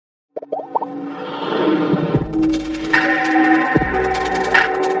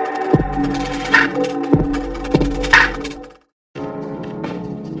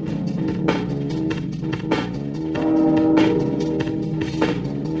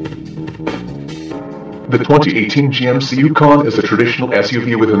The 2018 GMC Yukon is a traditional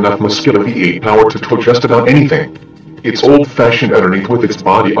SUV with enough muscular V8 power to tow just about anything. It's old-fashioned underneath with its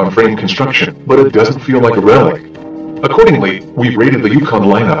body-on-frame construction, but it doesn't feel like a relic. Accordingly, we've rated the Yukon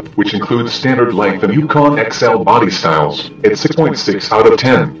lineup, which includes standard length and Yukon XL body styles, at 6.6 out of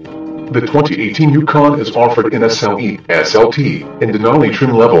 10. The 2018 Yukon is offered in SLE, SLT, and Denali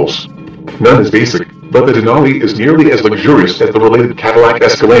trim levels. None is basic, but the Denali is nearly as luxurious as the related Cadillac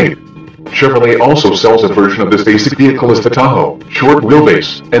Escalade. Chevrolet also sells a version of this basic vehicle as the Tahoe, short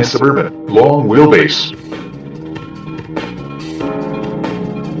wheelbase, and Suburban, long wheelbase.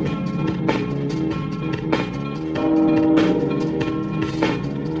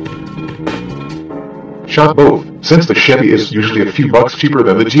 Shop both, since the Chevy is usually a few bucks cheaper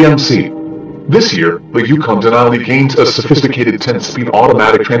than the GMC. This year, the Yukon Denali gains a sophisticated 10-speed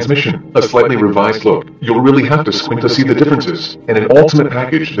automatic transmission, a slightly revised look. You'll really have to squint to see the differences, and an ultimate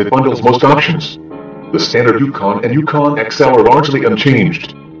package that bundles most options. The standard Yukon and Yukon XL are largely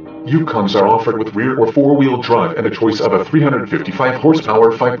unchanged. Yukons are offered with rear or four-wheel drive and a choice of a 355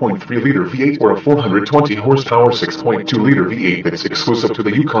 horsepower 5.3-liter V8 or a 420 horsepower 6.2-liter V8 that's exclusive to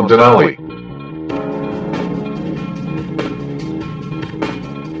the Yukon Denali.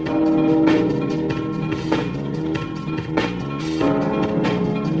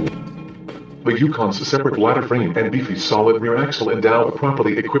 The Yukon's separate ladder frame and beefy solid rear axle endow a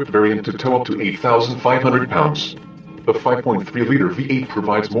properly equipped variant to tow up to 8,500 pounds. The 5.3-liter V8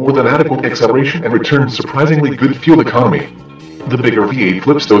 provides more than adequate acceleration and returns surprisingly good fuel economy. The bigger V8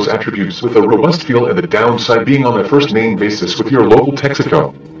 flips those attributes with a robust feel and the downside being on a first-name basis with your local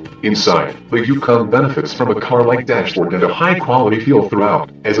Texaco. Inside, the Yukon benefits from a car-like dashboard and a high-quality feel throughout,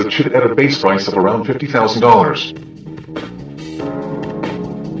 as it should at a base price of around $50,000.